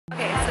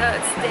So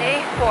it's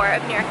day 4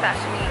 of New York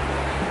Fashion Week,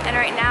 and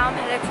right now I'm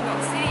headed to Milton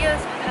Studios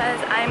because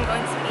I'm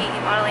going to be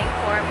modeling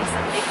for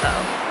Maison the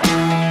Faux.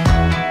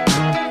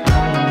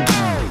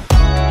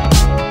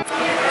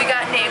 We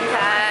got name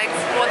tags.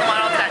 Well, the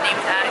models got name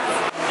tags.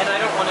 And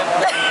I don't want to.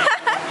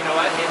 You know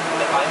what?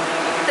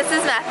 This is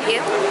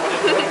Matthew.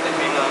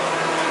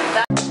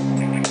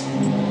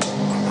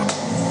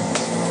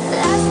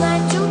 Last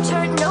night you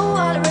turned no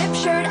on a rip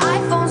shirt,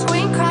 iPhone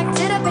screen cracked,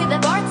 did I pay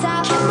the bar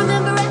tab? Can't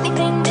remember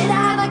anything, did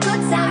I have a good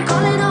sound?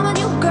 Calling all my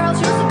new girls,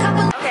 just a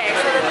couple. Okay,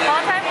 so the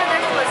call time for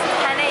this was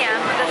 10 a.m.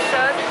 but the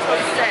show's until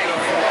 6.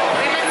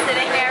 We've been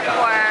sitting there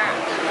for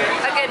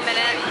a good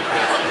minute,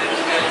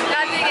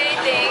 not doing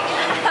anything.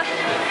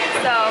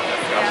 So,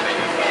 yeah.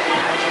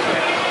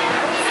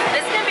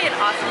 This is gonna be an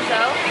awesome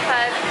show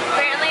because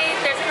apparently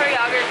there's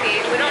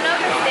choreography. We don't know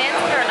if it's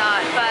dancing or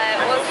not, but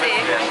we'll see.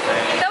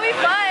 That'll be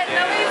fun.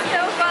 That'll be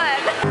so fun.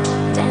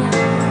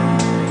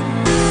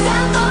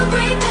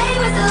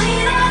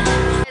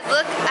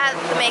 Look at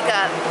the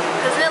makeup.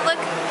 Doesn't it look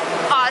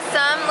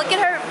awesome? Look at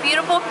her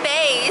beautiful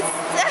face.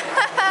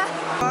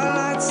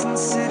 Lights and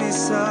city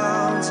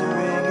sounds are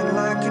ringing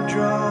like a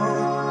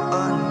drum.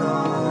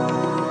 Unknown.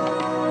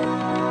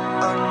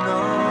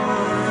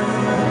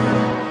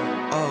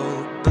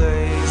 Oh,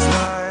 blaze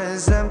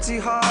lies, empty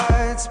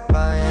hearts,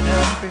 buying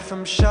happy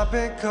from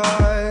shopping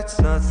carts.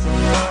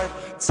 Nothing but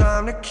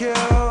time to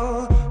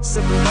kill,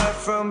 sipping life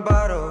from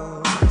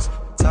bottles.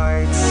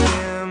 Tight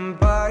skin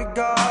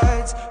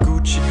bodyguards,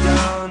 Gucci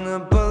down the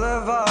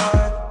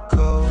boulevard.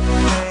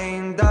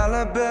 Cocaine,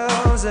 dollar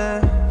bills,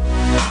 and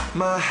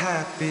my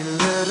happy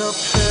little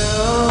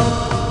pill.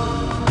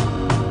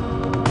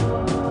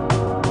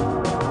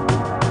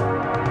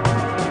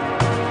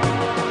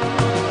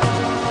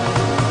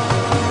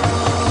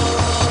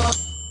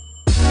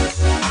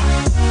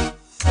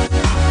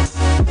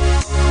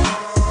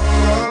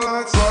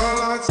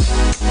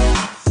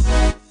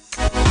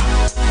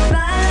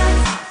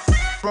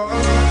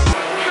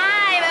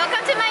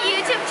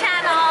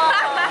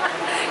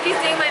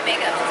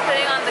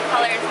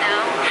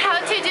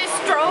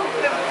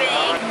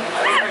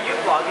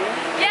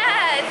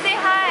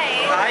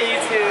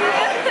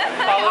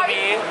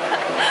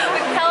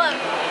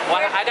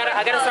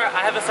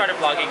 I haven't started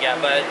vlogging yet,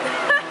 but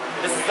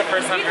this is the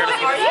first time you're going to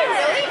see Are you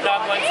really? No,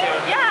 I'm going to.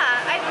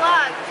 Yeah, I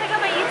vlog. Check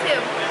out my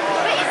YouTube.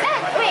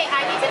 Wait,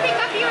 I need to pick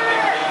up your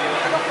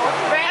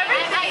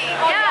everything.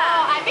 Yeah.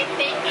 No, I've been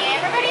thinking.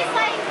 Everybody's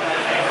like,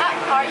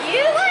 are you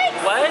like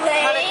What?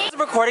 playing?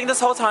 Recording this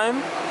whole time?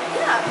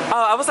 Yeah.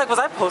 Oh, I was like, was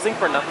I posing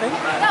for nothing?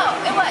 No,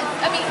 it was.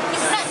 I mean,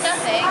 it's not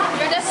nothing.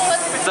 You're definitely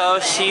wasn't. So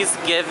she's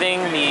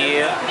giving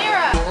me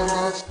Mira.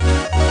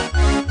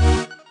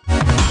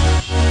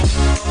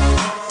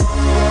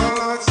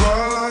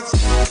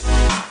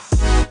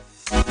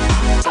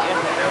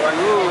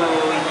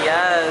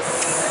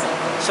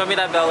 Show me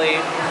that belly.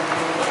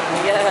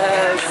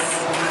 Yes.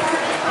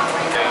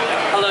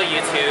 Hello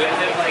YouTube.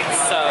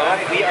 So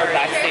we are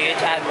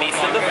backstage at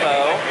Maison the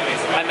Faux.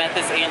 I met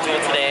this angel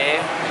today.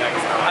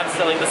 I'm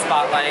stealing the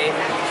spotlight.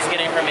 She's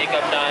getting her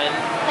makeup done.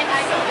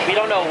 We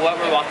don't know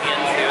what we're walking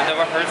into. The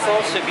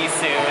rehearsal should be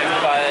soon,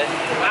 but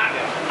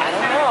I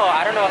don't know.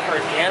 I don't know if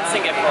we're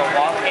dancing, if we're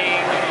walking.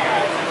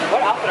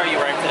 What outfit are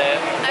you wearing today?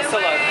 I'm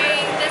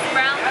wearing this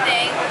brown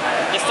thing.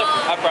 Just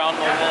a brown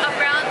moment. A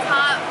brown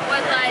top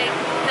with like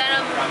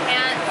denim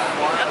pants,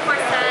 a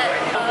corset.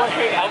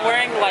 I'm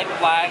wearing like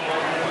black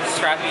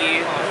strappy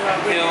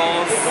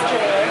heels,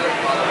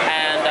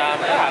 and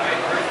yeah,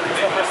 it's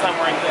the first time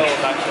wearing heels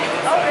actually.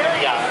 Oh really?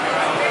 Yeah.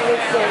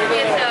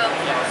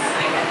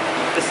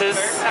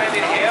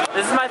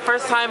 This is my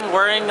first time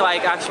wearing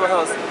like actual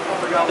heels.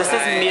 This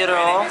is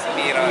Miro.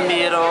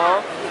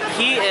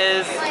 He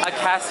is a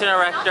casting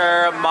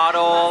director,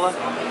 model,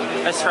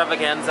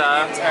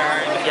 extravaganza.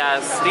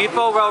 Yes. Do you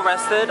feel well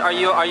rested? Are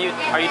you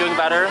doing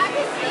better?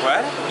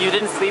 What? You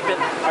didn't sleep in.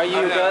 Are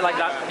you good? Like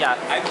that? Yeah.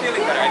 I'm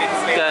feeling better. I didn't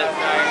sleep. Good.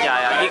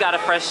 Yeah. You got a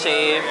fresh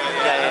shave.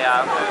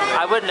 Yeah.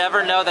 I would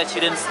never know that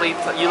you didn't sleep.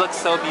 You look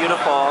so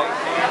beautiful.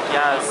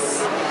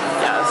 Yes.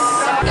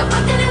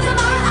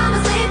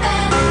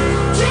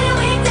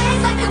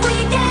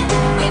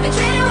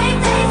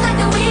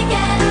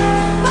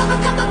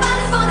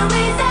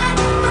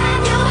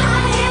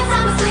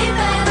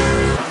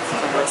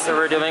 So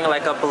we're doing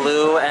like a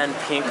blue and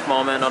pink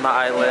moment on the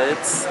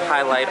eyelids.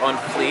 Highlight on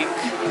fleek.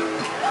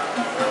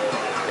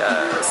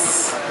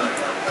 Yes.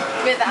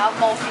 Without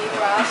multi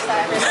brush,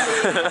 that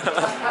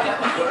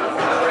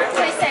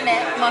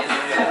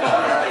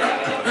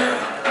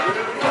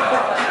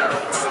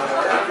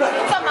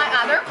So my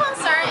other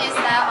concern is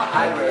that on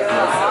my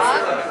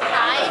vlog,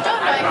 I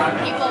don't know if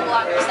people will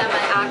understand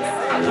my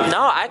accent.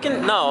 No, I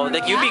can. No,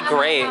 like you'd be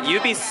great.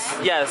 You'd be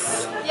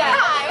yes. Yeah.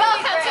 Hi,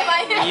 welcome to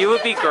my. You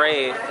would be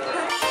great.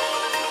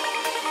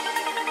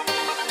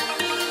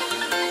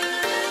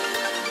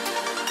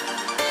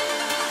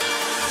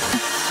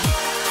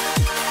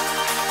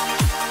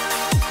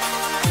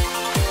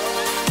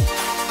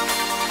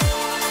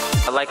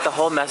 I like the the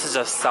whole message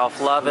of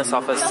self-love and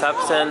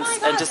self-acceptance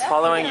and just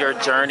following your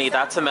journey.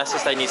 That's a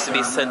message that needs to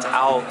be sent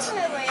out.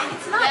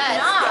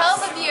 Yes,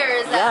 help of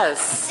yours.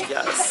 Yes,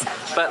 yes.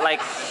 But like,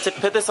 to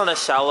put this on a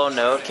shallow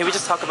note, can we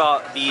just talk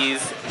about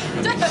these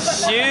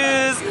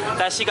shoes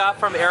that she got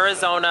from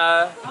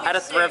Arizona at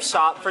a thrift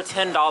shop for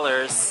 $10?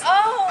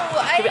 Oh,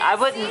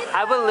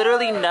 I would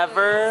literally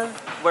never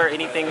wear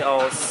anything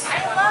else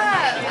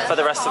for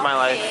the rest of my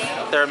life.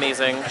 They're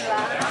amazing.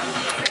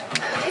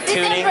 It's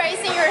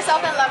embracing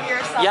yourself and love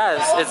yourself.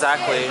 Yes,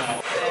 exactly.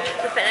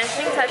 The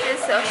finishing touches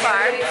so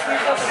far.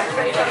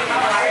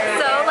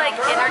 So like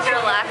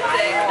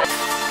intergalactic.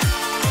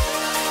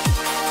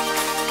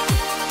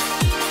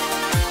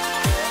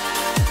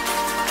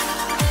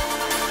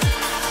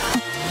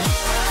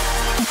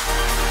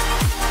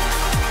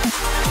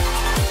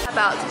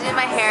 About to do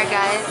my hair,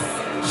 guys.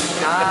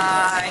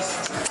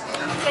 Nice.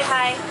 Say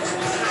hi.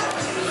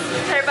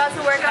 They're about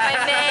to work on my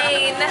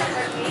mane.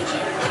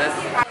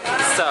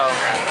 So,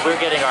 we're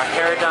getting our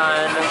hair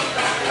done,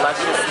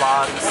 luscious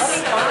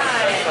locks,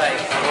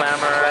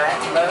 glamour.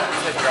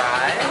 To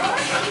dry.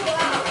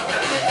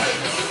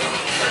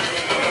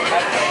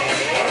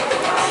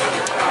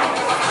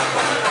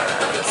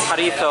 How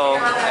do you feel?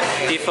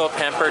 Do you feel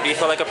pampered? Do you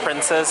feel like a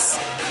princess? So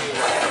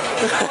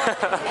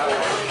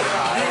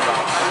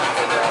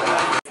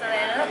they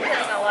ended up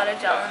putting a lot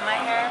of gel in my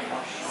hair.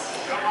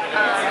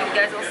 You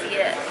guys will see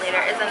it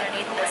later. It's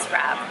underneath this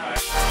wrap.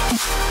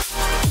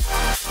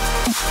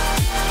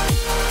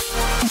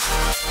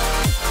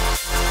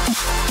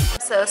 I'm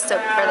so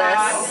stoked for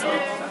this.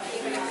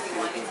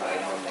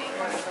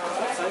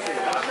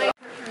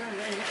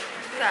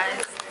 Guys,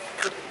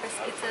 this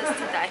pizza is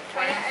to die for.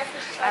 I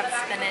have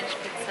spinach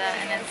pizza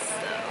and it's so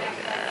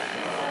good.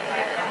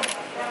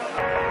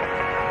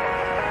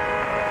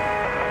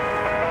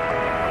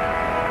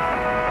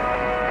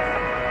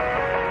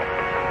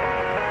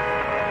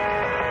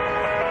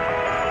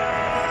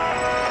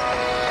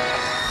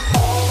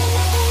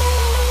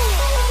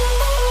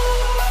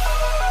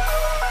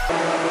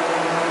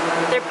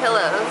 They're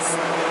pillows.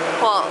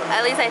 Well,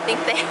 at least I think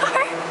they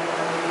are.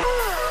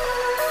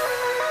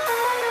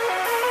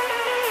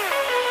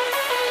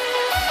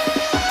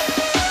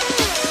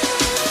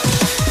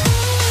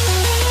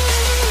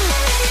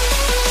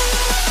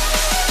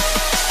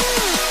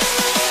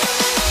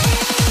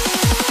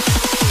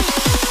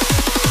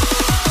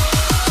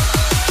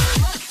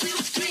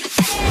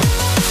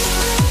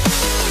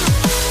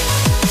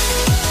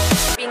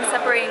 Being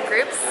separated in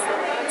groups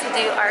to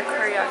do our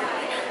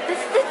choreography. This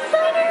is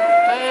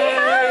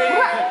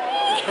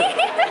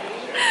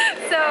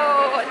So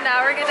now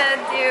we're gonna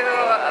do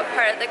a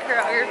part of the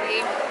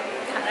choreography.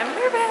 Kind of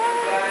nervous.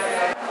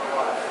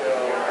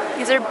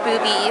 These are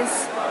boobies.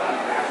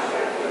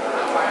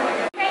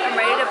 I'm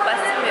ready to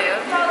bust a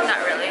move. Not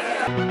really.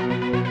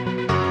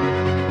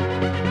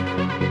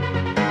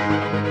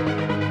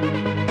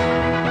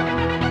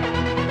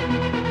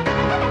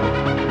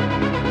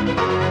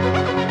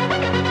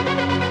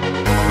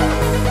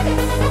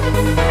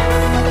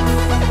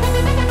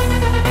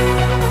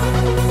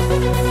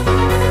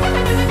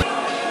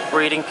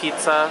 We're eating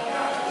pizza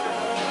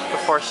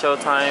before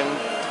showtime.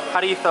 How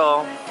do you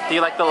feel? Do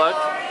you like the look?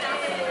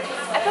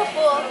 I feel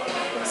full.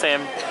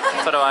 Same.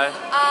 So do I.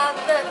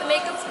 The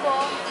makeup's full.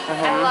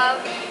 I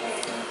love.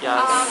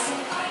 Yes.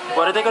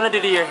 What are they gonna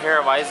do to your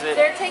hair? Why is it?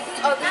 They're taking.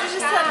 Oh, this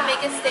is just to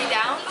make it stay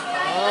down.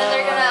 And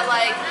they're gonna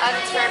like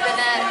unturban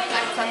it,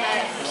 untuck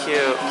it.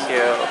 Cute,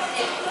 cute.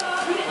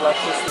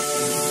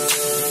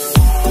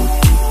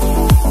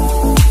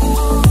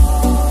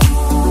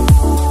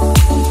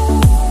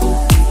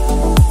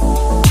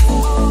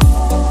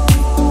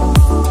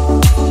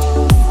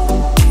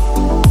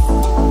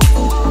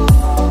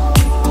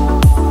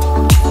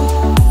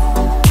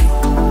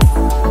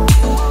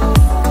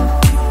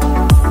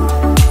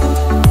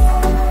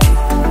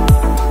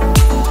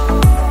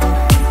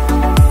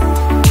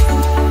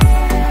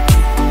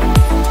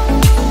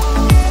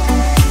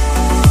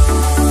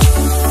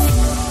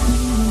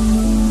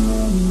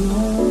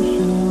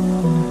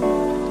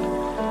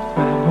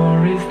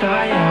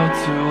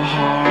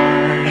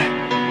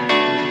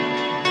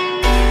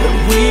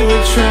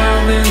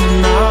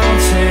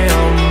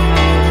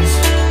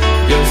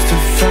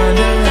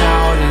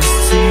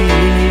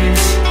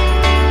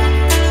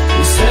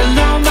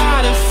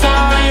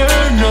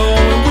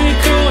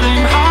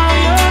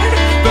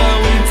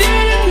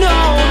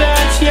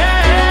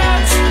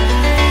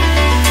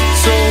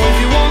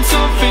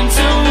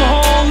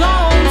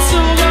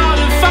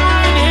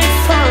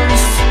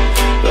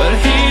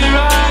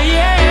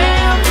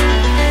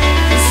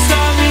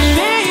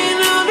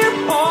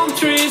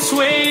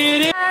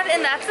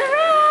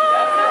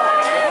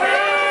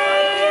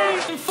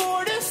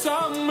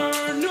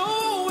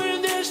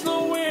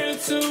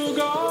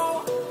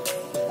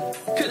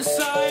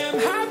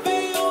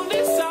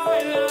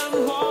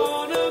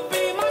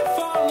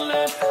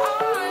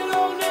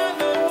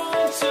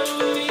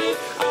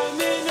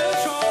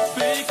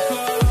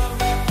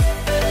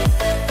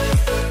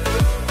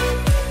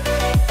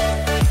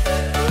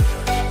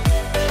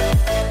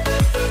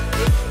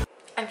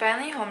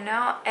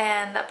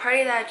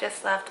 party that I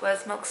just left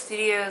was Milk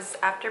Studios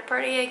after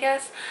party, I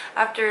guess,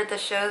 after the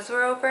shows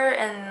were over,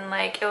 and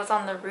like it was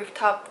on the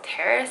rooftop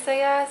terrace, I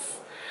guess.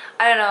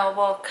 I don't know,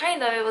 well,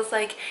 kind of. It was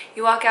like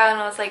you walk out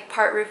and it was like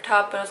part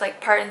rooftop, but it was like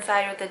part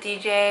inside with the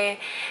DJ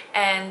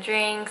and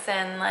drinks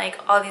and like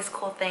all these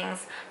cool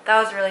things.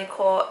 That was really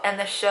cool, and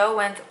the show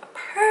went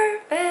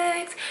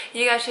perfect.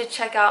 You guys should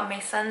check out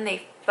Maison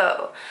the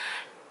Faux.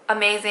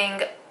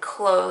 Amazing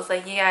clothes,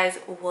 like you guys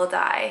will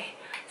die.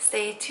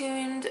 Stay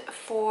tuned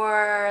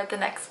for the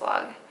next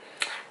vlog.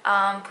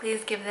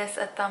 Please give this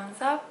a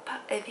thumbs up.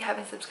 If you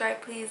haven't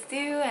subscribed, please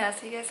do, and I'll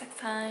see you guys next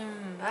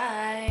time.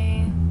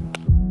 Bye.